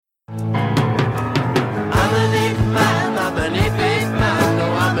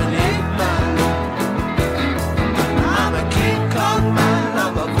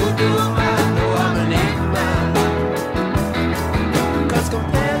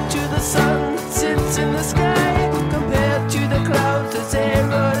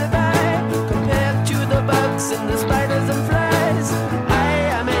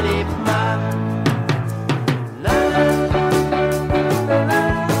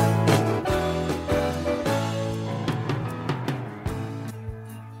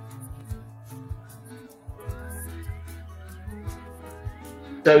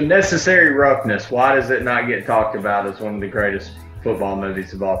So, Necessary Roughness, why does it not get talked about as one of the greatest football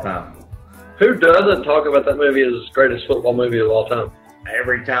movies of all time? Who doesn't talk about that movie as the greatest football movie of all time?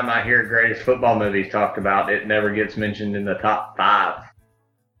 Every time I hear greatest football movies talked about, it never gets mentioned in the top 5.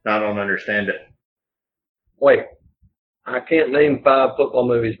 I don't understand it. Wait, I can't name 5 football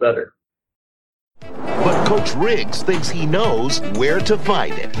movies better. But Coach Riggs thinks he knows where to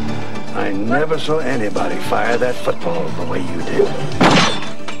find it. I never saw anybody fire that football the way you did.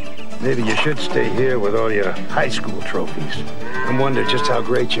 Maybe you should stay here with all your high school trophies. I wonder just how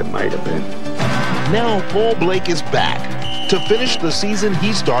great you might have been. Now Paul Blake is back to finish the season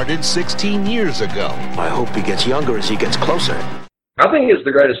he started 16 years ago. I hope he gets younger as he gets closer. I think it's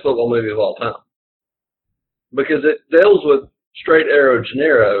the greatest football movie of all time. Because it deals with straight arrow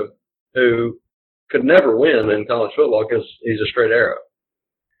Gennaro, who could never win in college football because he's a straight arrow.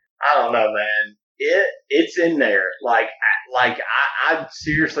 I don't know, man. It's in there. I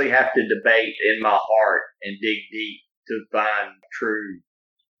seriously have to debate in my heart and dig deep to find true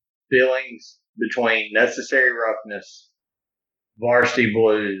feelings between Necessary Roughness, Varsity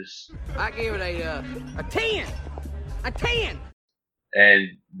Blues. I gave it a 10. A 10. And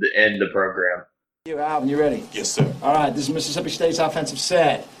the program. You, Alvin, you ready? Yes, sir. All right, this is Mississippi State's offensive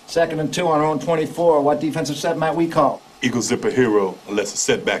set. 2nd and 2 on our own 24. What defensive set might we call? Eagle zipper hero, unless a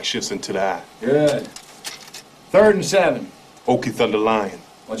setback shifts into the eye. Good. 3rd and 7. Okie Thunder Lion.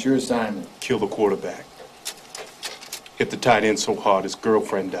 What's your assignment? Kill the quarterback. Hit the tight end so hard his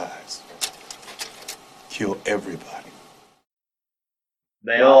girlfriend dies. Kill everybody.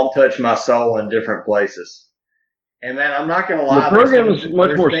 They all touch my soul in different places. And man, I'm not going to lie. The program is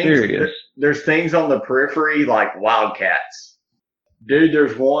much more serious. There's things on the periphery like Wildcats. Dude,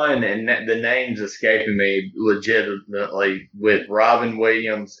 there's one, and the name's escaping me legitimately, with Robin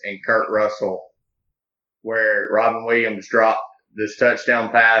Williams and Kurt Russell, where Robin Williams dropped this touchdown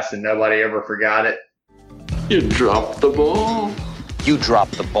pass and nobody ever forgot it. You dropped the ball. You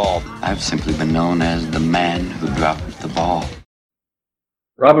dropped the ball. I've simply been known as the man who dropped the ball.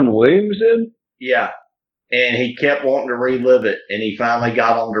 Robin Williams did? Yeah. And he kept wanting to relive it, and he finally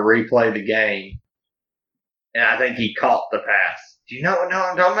got on to replay the game. And I think he caught the pass. Do you know what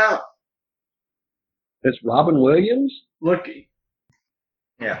I'm talking about? It's Robin Williams? Look.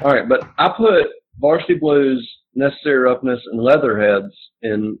 Yeah. All right, but I put Varsity Blues, Necessary Roughness, and Leatherheads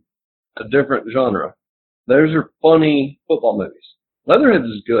in a different genre. Those are funny football movies. Leatherheads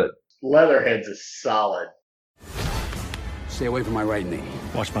is good. Leatherheads is solid. Stay away from my right knee.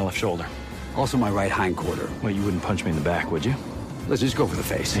 Watch my left shoulder. Also my right hindquarter. Well, you wouldn't punch me in the back, would you? Let's just go for the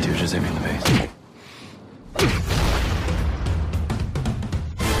face. Me too, just hit me in the face.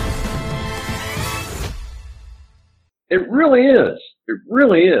 It really is. It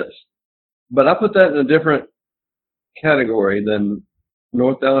really is. But I put that in a different category than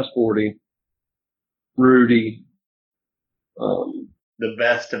North Dallas 40, Rudy. The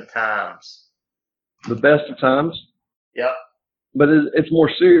Best of Times. The Best of Times? Yep. But it's more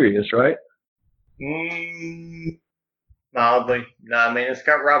serious, right? Mildly. No, I mean, it's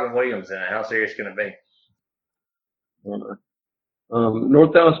got Robin Williams in it. How serious can it be? I don't know.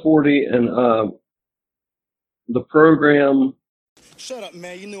 North Dallas 40 and the program. Shut up,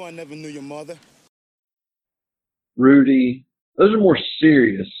 man. You knew I never knew your mother. Rudy. Those are more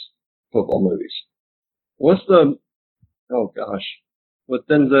serious football movies. What's the, oh gosh, with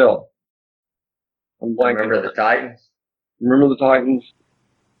Denzel? I'm blanking. Remember the Titans? Remember the Titans?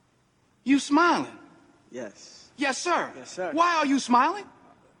 You smiling? Yes. Yes, sir. Yes, sir. Why are you smiling?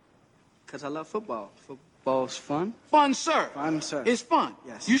 Because I love football. Football's fun. Fun, sir. Fun, sir. It's fun.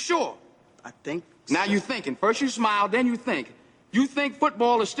 Yes. You sure? I think Now so. you thinking. First you smile, then you think. You think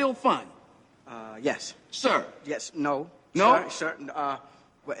football is still fun? Yes. Sir? Yes. No. No? Sir.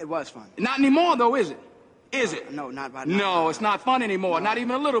 Well, it was fun. Not anymore, though, is it? Is it? No, not by No, it's not fun anymore. Not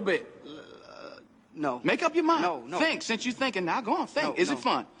even a little bit. No. Make up your mind. No. Think. Since you're thinking, now go on, think. No, Is no. it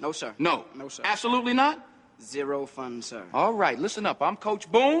fun? No, sir. No. No, sir. Absolutely not? Zero fun, sir. All right, listen up. I'm Coach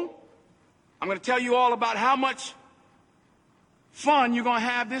Boone. I'm going to tell you all about how much fun you're going to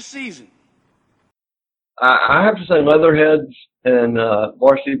have this season. I have to say Leatherheads and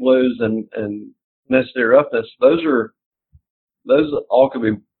Varsity Blues and Necessary Roughness, those all could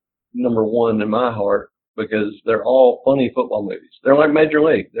be number one in my heart because they're all funny football movies. They're like Major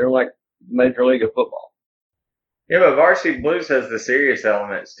League. They're like Major League of football. Yeah, but Varsity Blues has the serious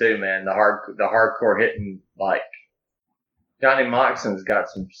elements too, man. The hardcore hitting, like Johnny Moxon's got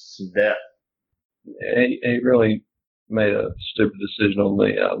some depth. He really made a stupid decision on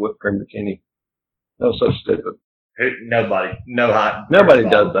the whipped cream bikini. That was so stupid. Nobody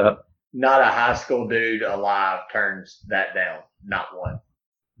does that. Not a high school dude alive turns that down. Not one.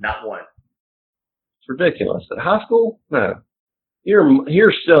 Not one. It's ridiculous. At high school, no.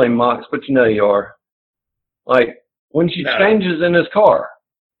 You're silly, Mox, but you know you are. Like, when she changes in his car,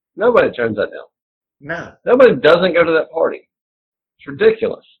 nobody turns that down. No. Nobody doesn't go to that party. It's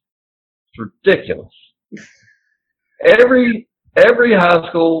ridiculous. It's ridiculous. Every high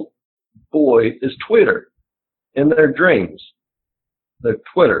school boy is Twitter in their dreams. The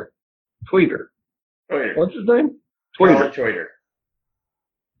Tweeter. What's his name? Tweeter.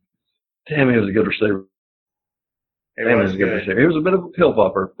 Damn, he was a good receiver. He was a good receiver. He was a bit of a pill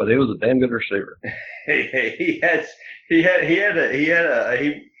popper, but he was a damn good receiver. He was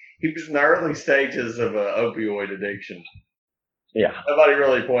in the early stages of opioid addiction. Yeah. Nobody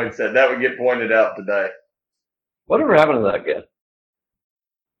really points that. That would get pointed out today. Whatever happened to that guy?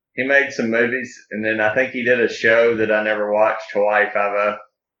 He made some movies, and then I think he did a show that I never watched, Hawaii Five-0.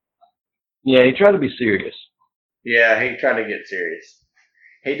 Yeah, he tried to be serious. Yeah, he tried to get serious.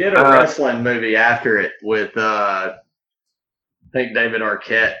 He did a wrestling movie after it with, I think, David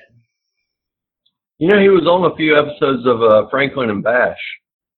Arquette. You know, he was on a few episodes of Franklin and Bash.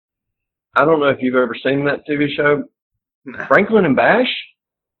 I don't know if you've ever seen that TV show. No. Franklin and Bash?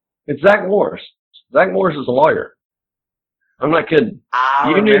 It's Zach Morris. Zach Morris is a lawyer. I'm not kidding.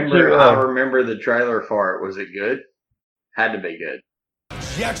 I remember the trailer for it. Was it good? Had to be good.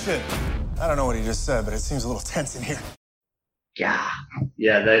 Objection! I don't know what he just said, but it seems a little tense in here. Yeah.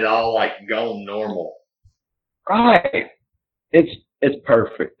 Yeah, they'd all like gone normal. Right. It's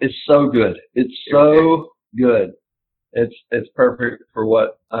perfect. It's so good. It's so good. It's perfect for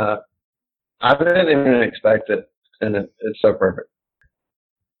what I didn't even expect it, and it's so perfect.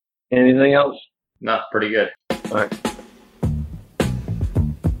 Anything else? No, pretty good. All right.